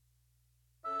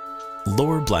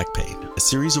Lower Black Paint, a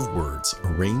series of words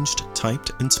arranged,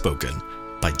 typed, and spoken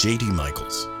by J.D.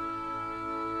 Michaels.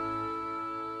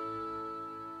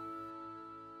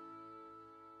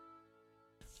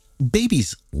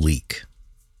 Babies leak.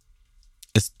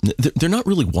 They're not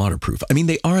really waterproof. I mean,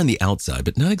 they are on the outside,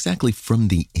 but not exactly from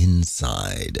the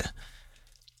inside.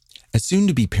 As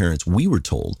soon-to-be parents, we were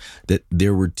told that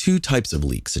there were two types of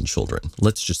leaks in children.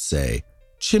 Let's just say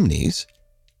chimneys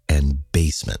and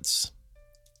basements.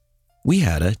 We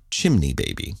had a chimney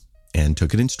baby and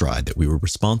took it in stride that we were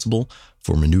responsible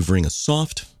for maneuvering a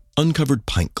soft, uncovered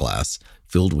pint glass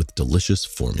filled with delicious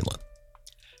formula.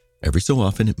 Every so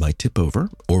often it might tip over,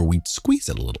 or we'd squeeze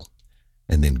it a little.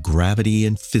 And then gravity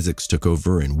and physics took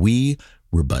over, and we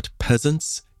were but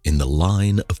peasants in the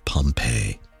line of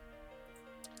Pompeii.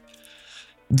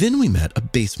 Then we met a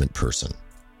basement person.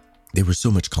 They were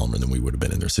so much calmer than we would have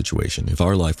been in their situation. If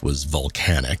our life was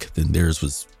volcanic, then theirs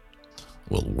was,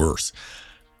 well, worse.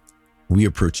 We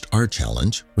approached our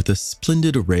challenge with a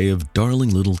splendid array of darling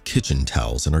little kitchen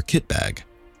towels in our kit bag.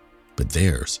 But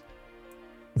theirs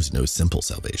was no simple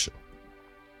salvation.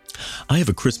 I have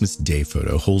a Christmas Day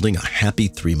photo holding a happy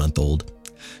 3-month-old.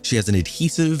 She has an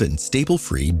adhesive and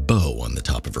staple-free bow on the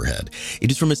top of her head.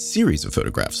 It is from a series of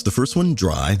photographs, the first one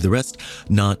dry, the rest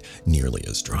not nearly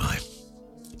as dry.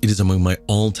 It is among my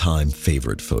all-time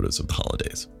favorite photos of the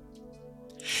holidays.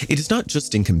 It is not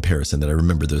just in comparison that I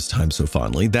remember those times so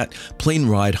fondly. That plane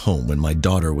ride home when my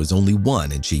daughter was only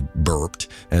 1 and she burped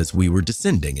as we were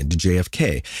descending into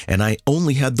JFK, and I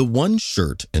only had the one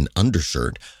shirt and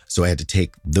undershirt, so I had to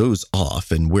take those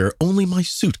off and wear only my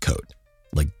suit coat,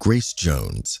 like Grace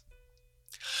Jones.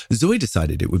 Zoe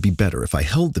decided it would be better if I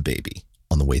held the baby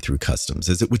on the way through customs,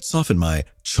 as it would soften my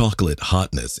chocolate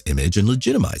Hotness image and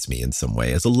legitimize me in some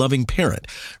way as a loving parent,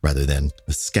 rather than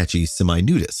a sketchy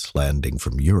semi-nudist landing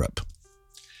from Europe.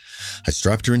 I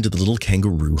strapped her into the little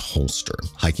kangaroo holster,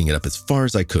 hiking it up as far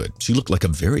as I could. She looked like a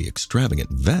very extravagant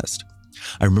vest.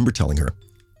 I remember telling her,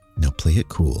 "Now play it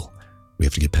cool. We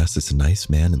have to get past this nice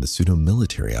man in the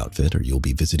pseudo-military outfit, or you'll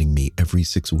be visiting me every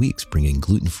 6 weeks bringing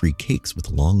gluten-free cakes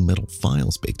with long metal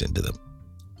files baked into them."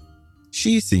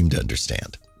 She seemed to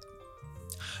understand.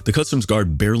 The customs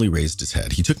guard barely raised his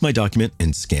head. He took my document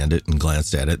and scanned it and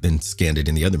glanced at it, then scanned it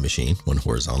in the other machine, one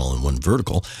horizontal and one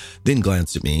vertical, then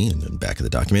glanced at me and then back at the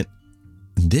document,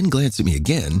 and then glanced at me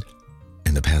again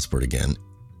and the passport again,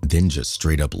 then just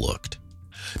straight up looked.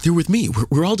 "They're with me.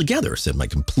 We're all together," said my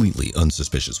completely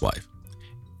unsuspicious wife.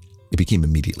 It became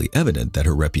immediately evident that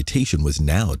her reputation was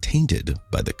now tainted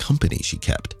by the company she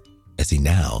kept, as he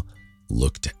now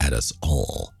looked at us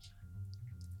all.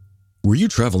 "Were you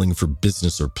traveling for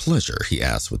business or pleasure?" he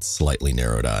asked with slightly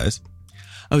narrowed eyes.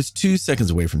 I was 2 seconds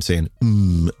away from saying,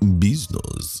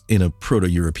 beeznooz, in a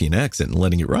proto-European accent and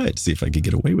letting it ride to see if I could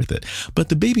get away with it. But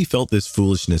the baby felt this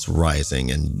foolishness rising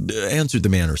and answered the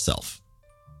man herself.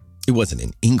 It wasn't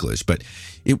in English, but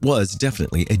it was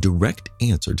definitely a direct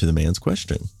answer to the man's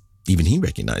question. Even he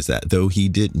recognized that, though he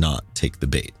did not take the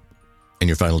bait. "And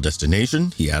your final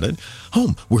destination?" he added.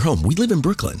 "Home. We're home. We live in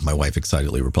Brooklyn," my wife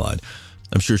excitedly replied.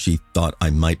 I'm sure she thought I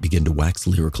might begin to wax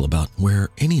lyrical about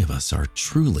where any of us are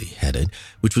truly headed,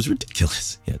 which was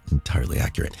ridiculous, yet entirely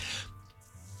accurate.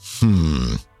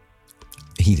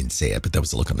 He didn't say it, but that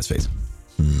was the look on his face.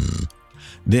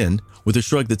 Then, with a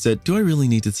shrug that said, "Do I really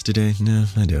need this today? No,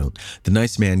 I don't," the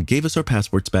nice man gave us our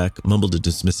passports back, mumbled a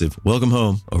dismissive "welcome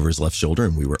home" over his left shoulder,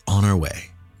 and we were on our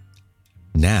way.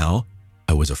 Now,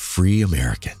 I was a free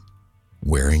American,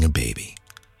 wearing a baby.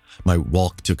 My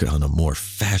walk took on a more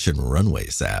fashion runway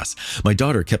sass. My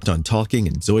daughter kept on talking,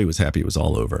 and Zoe was happy it was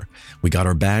all over. We got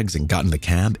our bags and got in the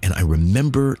cab, and I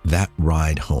remember that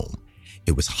ride home.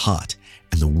 It was hot,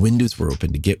 and the windows were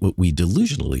open to get what we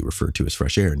delusionally refer to as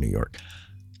fresh air in New York.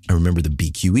 I remember the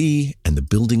BQE and the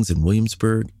buildings in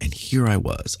Williamsburg, and here I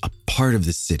was, a part of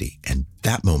the city, and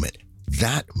that moment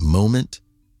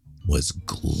was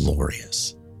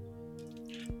glorious.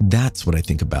 That's what I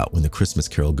think about when the Christmas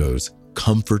carol goes,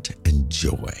 comfort and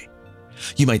joy.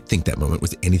 You might think that moment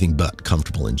was anything but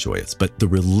comfortable and joyous, but the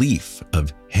relief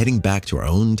of heading back to our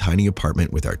own tiny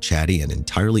apartment with our chatty and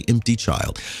entirely empty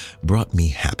child brought me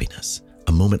happiness,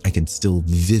 a moment I can still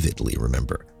vividly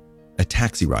remember. A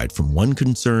taxi ride from one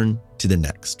concern to the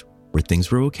next, where things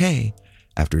were okay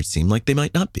after it seemed like they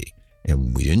might not be,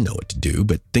 and we didn't know what to do,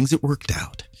 but things had worked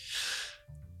out.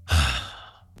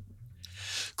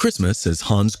 Christmas, as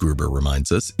Hans Gruber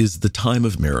reminds us, is the time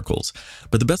of miracles,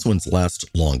 but the best ones last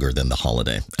longer than the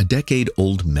holiday. A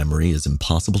decade-old memory is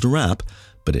impossible to wrap,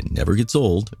 but it never gets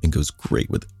old and goes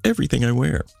great with everything I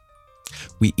wear.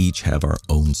 We each have our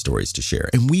own stories to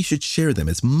share, and we should share them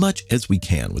as much as we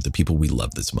can with the people we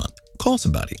love this month. Call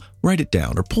somebody, write it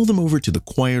down, or pull them over to the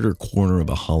quieter corner of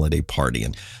a holiday party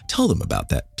and tell them about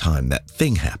that time that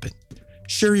thing happened.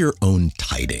 Share your own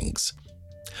tidings.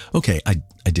 Okay, I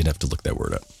did have to look that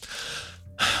word up.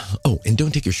 Oh, and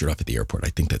don't take your shirt off at the airport. I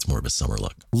think that's more of a summer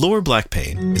look. Lower Black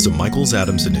Pain is a Michaels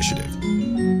Adams initiative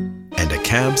and a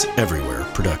Cabs Everywhere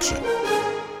production.